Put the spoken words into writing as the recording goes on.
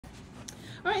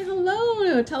All right,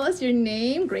 hello. Tell us your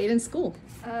name, grade, and school.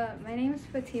 My name is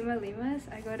Fatima Limas.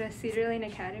 I go to Cedar Lane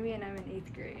Academy and I'm in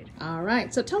 8th grade. All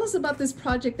right, so tell us about this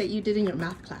project that you did in your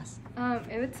math class.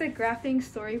 It's a graphing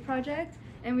story project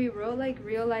and we wrote like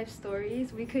real life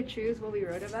stories. We could choose what we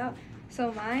wrote about.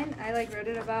 So mine, I wrote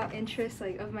it about interests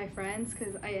of my friends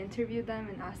because I interviewed them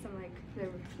and asked them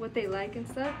what they like and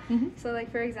stuff. So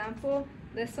for example,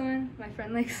 this one, my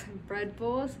friend likes bread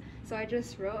bowls. So I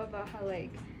just wrote about how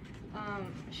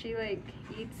she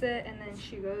eats it and then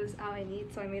she goes out and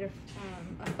eats. So I made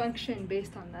a function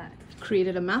based on that.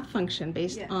 Created a math function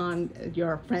based on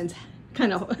your friend's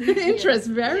kind of interest.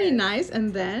 Very nice.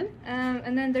 And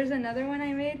then there's another one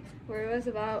I made where it was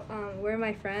about where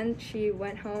my friend, she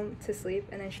went home to sleep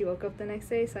and then she woke up the next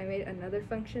day. So I made another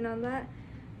function on that.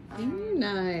 Very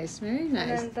nice, very nice.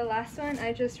 And then the last one,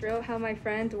 I just wrote how my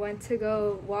friend went to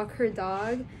go walk her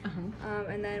dog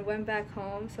and then went back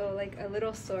home. So a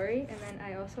little story. And then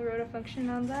I also wrote a function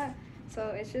on that. So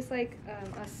it's just a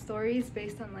stories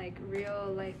based on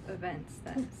real life events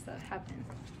that happen.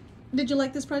 Did you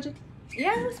like this project?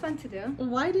 Yeah, it was fun to do.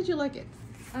 Why did you like it?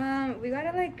 We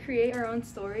got to create our own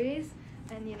stories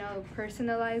and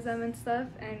personalize them and stuff.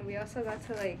 And we also got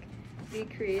to be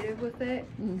creative with it,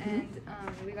 and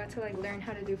we got to learn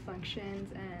how to do functions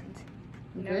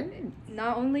and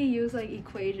not only use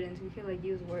equations, we could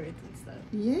use words and stuff.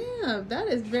 Yeah, that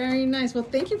is very nice. Well,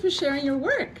 thank you for sharing your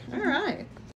work. All right.